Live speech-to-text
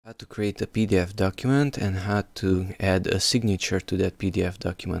How to create a PDF document and how to add a signature to that PDF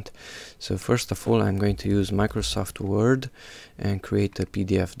document. So first of all, I'm going to use Microsoft Word and create a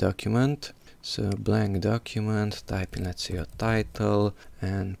PDF document. So blank document, type in, let's say, a title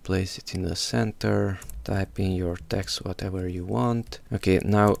and place it in the center. Type in your text, whatever you want. Okay,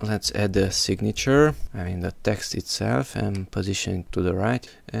 now let's add a signature, I mean the text itself, and position it to the right.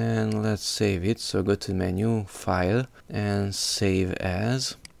 And let's save it. So go to menu, file, and save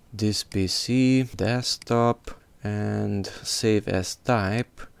as. This PC, desktop, and save as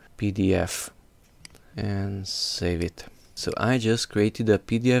type, PDF, and save it. So I just created a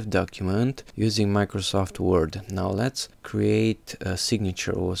PDF document using Microsoft Word. Now let's create a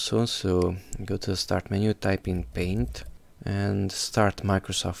signature also. So go to the start menu, type in Paint, and start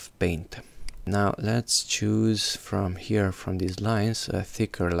Microsoft Paint. Now let's choose from here, from these lines, a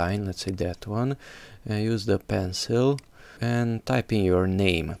thicker line, let's say that one. Use the pencil and type in your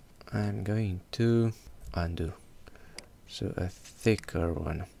name. I'm going to undo. So a thicker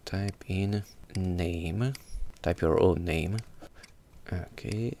one. Type in name. Type your own name.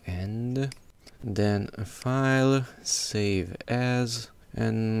 Okay, and then a file, save as,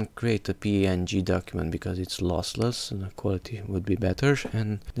 and create a PNG document because it's lossless and the quality would be better,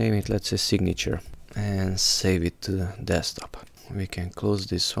 and name it, let's say, signature, and save it to the desktop. We can close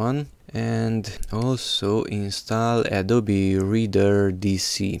this one and also install Adobe Reader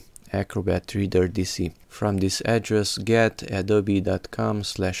DC. Acrobat Reader DC. From this address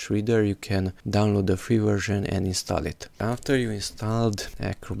getadobe.com/reader you can download the free version and install it. After you installed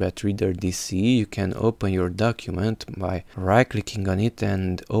Acrobat Reader DC, you can open your document by right-clicking on it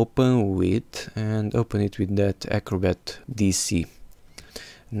and open with that Acrobat DC.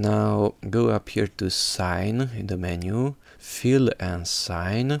 Now go up here to sign in the menu, fill and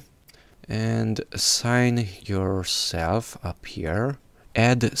sign yourself up here.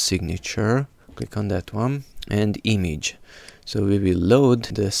 Add signature, click on that one, and image. So we will load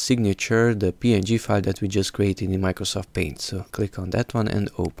the signature, the PNG file that we just created in Microsoft Paint. So click on that one and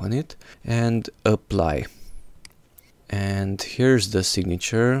open it and apply. And here's the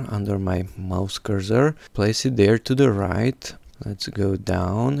signature under my mouse cursor. Place it there to the right. Let's go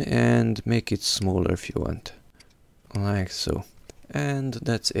down and make it smaller if you want, like so. And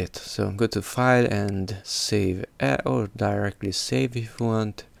that's it. So go to file and save, or directly save if you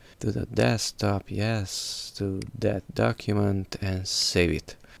want, to the desktop, yes, to that document, and save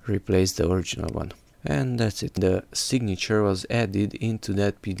it. Replace the original one. And that's it. The signature was added into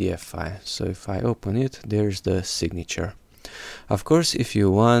that PDF file. So if I open it, there's the signature. Of course, if you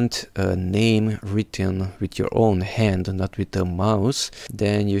want a name written with your own hand, not with a mouse,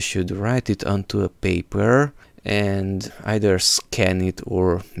 then you should write it onto a paper and either scan it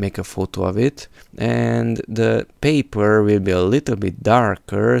or make a photo of it, and the paper will be a little bit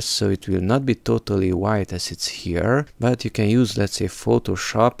darker, so it will not be totally white as it's here, but you can use, let's say,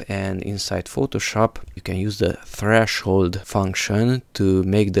 Photoshop, and inside Photoshop you can use the threshold function to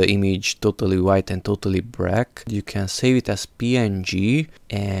make the image totally white and totally black. You can save it as PNG,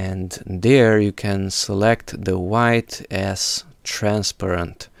 and there you can select the white as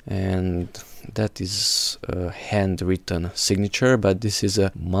transparent, and that is a handwritten signature, but this is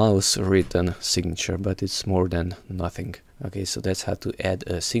a mouse written signature, but it's more than nothing. Okay, so that's how to add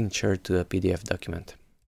a signature to a PDF document.